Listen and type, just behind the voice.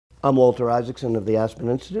I'm Walter Isaacson of the Aspen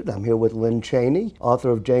Institute. I'm here with Lynne Cheney,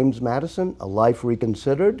 author of James Madison, A Life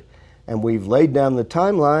Reconsidered. And we've laid down the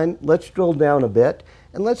timeline. Let's drill down a bit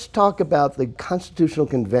and let's talk about the Constitutional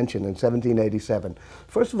Convention in 1787.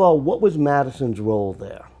 First of all, what was Madison's role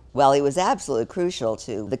there? Well, he was absolutely crucial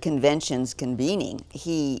to the convention's convening.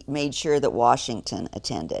 He made sure that Washington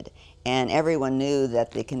attended, and everyone knew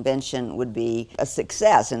that the convention would be a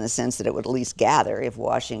success in the sense that it would at least gather if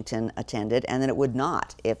Washington attended, and that it would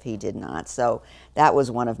not if he did not. So that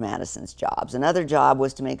was one of Madison's jobs. Another job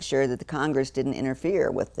was to make sure that the Congress didn't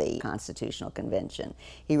interfere with the Constitutional Convention.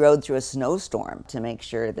 He rode through a snowstorm to make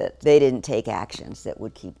sure that they didn't take actions that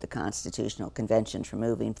would keep the Constitutional Convention from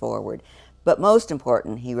moving forward. But most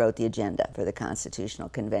important, he wrote the agenda for the Constitutional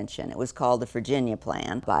Convention. It was called the Virginia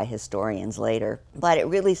Plan by historians later, but it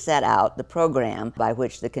really set out the program by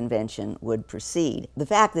which the convention would proceed. The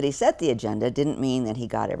fact that he set the agenda didn't mean that he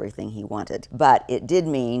got everything he wanted, but it did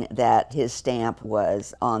mean that his stamp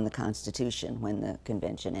was on the Constitution when the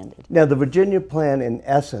convention ended. Now, the Virginia Plan, in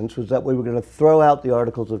essence, was that we were going to throw out the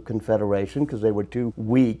Articles of Confederation because they were too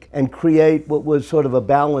weak and create what was sort of a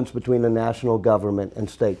balance between the national government and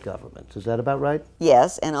state governments. Is that about right?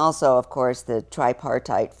 Yes, and also, of course, the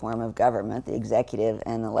tripartite form of government, the executive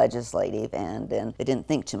and the legislative, and they didn't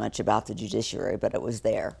think too much about the judiciary, but it was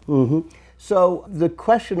there. So the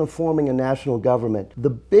question of forming a national government, the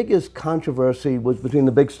biggest controversy was between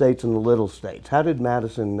the big states and the little states. How did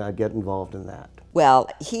Madison get involved in that? Well,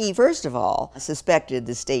 he, first of all, suspected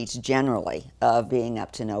the states generally of being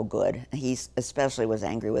up to no good. He especially was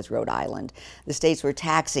angry with Rhode Island. The states were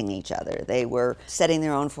taxing each other. They were setting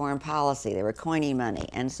their own foreign policy. They were coining money.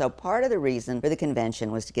 And so part of the reason for the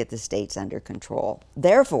convention was to get the states under control.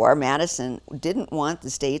 Therefore, Madison didn't want the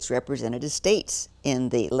states represented as states in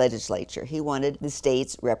the legislature. He wanted the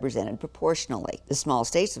states represented proportionally. The small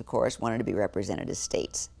states, of course, wanted to be represented as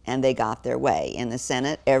states, and they got their way. In the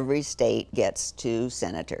Senate, every state gets 2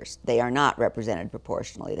 senators. They are not represented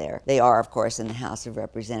proportionally there. They are, of course, in the House of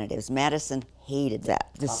Representatives. Madison hated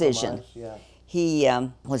that decision. He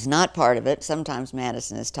was not part of it. Sometimes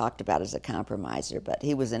Madison is talked about as a compromiser, but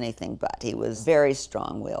he was anything but. He was very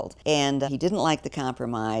strong-willed, and he didn't like the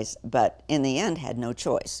compromise, but in the end had no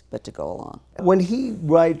choice but to go along. When he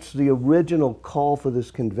writes the original call for this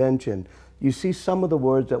convention, you see some of the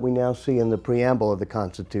words that we now see in the preamble of the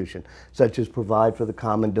Constitution, such as provide for the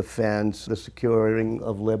common defense, the securing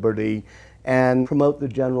of liberty, and promote the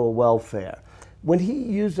general welfare. When he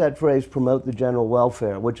used that phrase, promote the general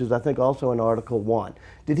welfare, which is, I think, also in Article 1,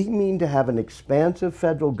 did he mean to have an expansive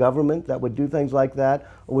federal government that would do things like that,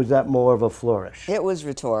 or was that more of a flourish? It was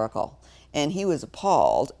rhetorical. And he was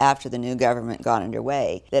appalled after the new government got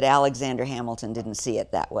underway that Alexander Hamilton didn't see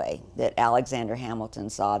it that way, that Alexander Hamilton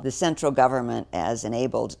saw the central government as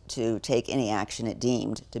enabled to take any action it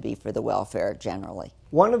deemed to be for the welfare generally.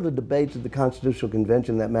 One of the debates at the Constitutional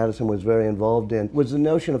Convention that Madison was very involved in was the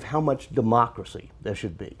notion of how much democracy there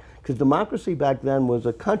should be. Because democracy back then was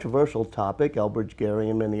a controversial topic. Elbridge Gerry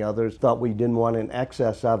and many others thought we didn't want an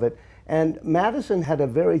excess of it. And Madison had a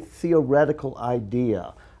very theoretical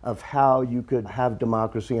idea of how you could have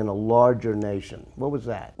democracy in a larger nation. What was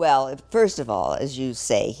that? Well, first of all, as you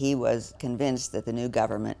say, he was convinced that the new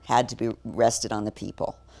government had to be rested on the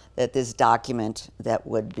people, that this document that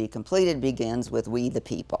would be completed begins with "we the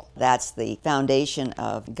people." That's the foundation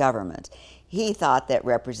of government. He thought that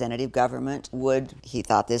representative government would, he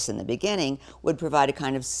thought this in the beginning, would provide a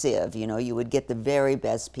kind of sieve. You know, you would get the very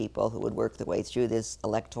best people who would work their way through this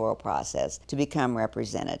electoral process to become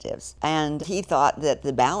representatives. And he thought that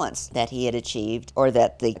the balance that he had achieved, or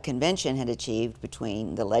that the convention had achieved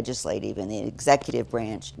between the legislative and the executive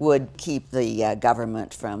branch, would keep the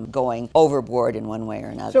government from going overboard in one way or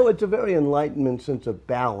another. So it's a very Enlightenment sense of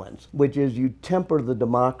balance, which is you temper the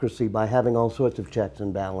democracy by having all sorts of checks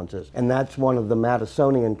and balances. And that's one of the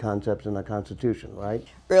Madisonian concepts in the Constitution, right?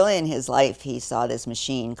 Early in his life, he saw this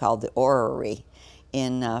machine called the orrery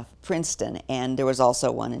in Princeton, and there was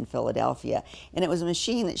also one in Philadelphia. And it was a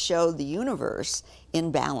machine that showed the universe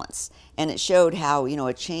in balance. And it showed how, you know,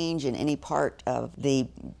 a change in any part of the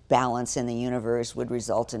balance in the universe would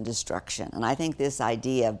result in destruction. And I think this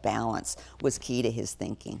idea of balance was key to his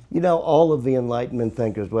thinking. You know, all of the Enlightenment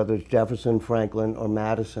thinkers, whether it's Jefferson, Franklin, or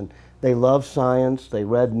Madison, they loved science, they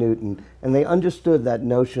read Newton, and they understood that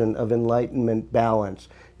notion of Enlightenment balance.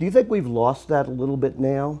 Do you think we've lost that a little bit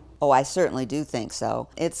now? Oh, I certainly do think so.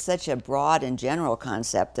 It's such a broad and general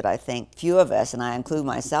concept that I think few of us, and I include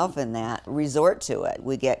myself in that, resort to it.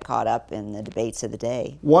 We get caught up in the debates of the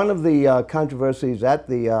day. One of the controversies at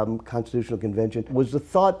the Constitutional Convention was the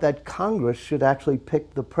thought that Congress should actually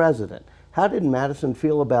pick the president. How did Madison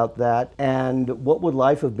feel about that, and what would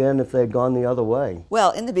life have been if they had gone the other way?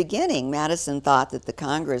 Well, in the beginning, Madison thought that the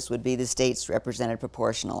Congress would be the states represented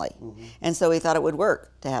proportionally. And so he thought it would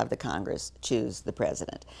work to have the Congress choose the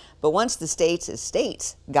president. But once the states as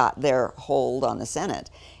states got their hold on the Senate,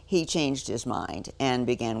 he changed his mind and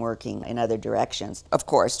began working in other directions, of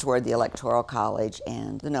course, toward the Electoral College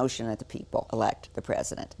and the notion that the people elect the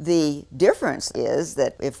president. The difference is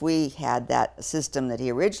that if we had that system that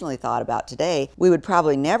he originally thought about today, we would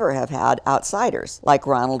probably never have had outsiders like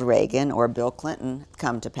Ronald Reagan or Bill Clinton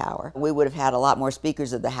come to power. We would have had a lot more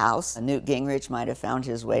speakers of the House. Newt Gingrich might have found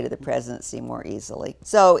his way to the presidency more easily.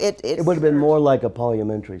 So it would have been more like a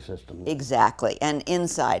parliamentary system. Exactly. And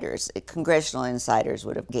insiders, congressional insiders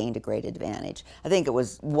would have gained a great advantage. I think it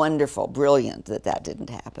was wonderful, brilliant that that didn't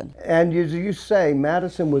happen. And as you say,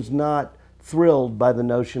 Madison was not thrilled by the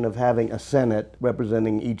notion of having a Senate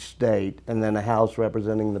representing each state and then a House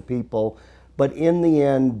representing the people. But in the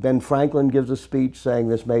end, Ben Franklin gives a speech saying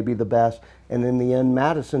this may be the best. And in the end,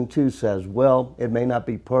 Madison too says, well, it may not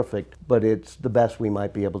be perfect, but it's the best we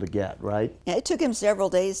might be able to get, right? Yeah, it took him several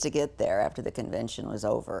days to get there after the convention was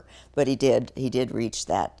over. But he did reach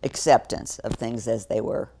that acceptance of things as they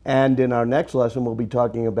were. And in our next lesson, we'll be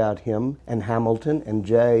talking about him and Hamilton and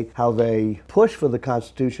Jay, how they push for the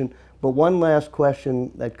Constitution. But one last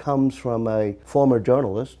question that comes from a former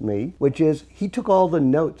journalist, me, which is he took all the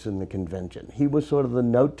notes in the convention. He was sort of the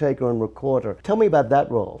note taker and recorder. Tell me about that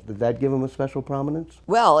role. Did that give him a special prominence?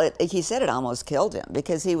 Well, he said it almost killed him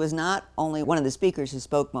because he was not only one of the speakers who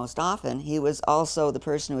spoke most often, he was also the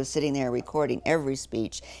person who was sitting there recording every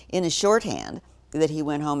speech in a shorthand that he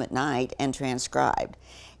went home at night and transcribed.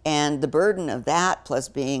 And the burden of that, plus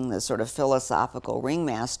being the sort of philosophical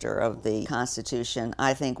ringmaster of the Constitution,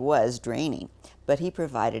 I think was draining. But he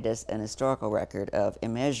provided us an historical record of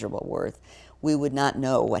immeasurable worth. We would not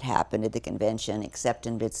know what happened at the convention except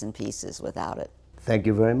in bits and pieces without it. Thank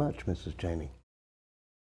you very much, Mrs. Cheney.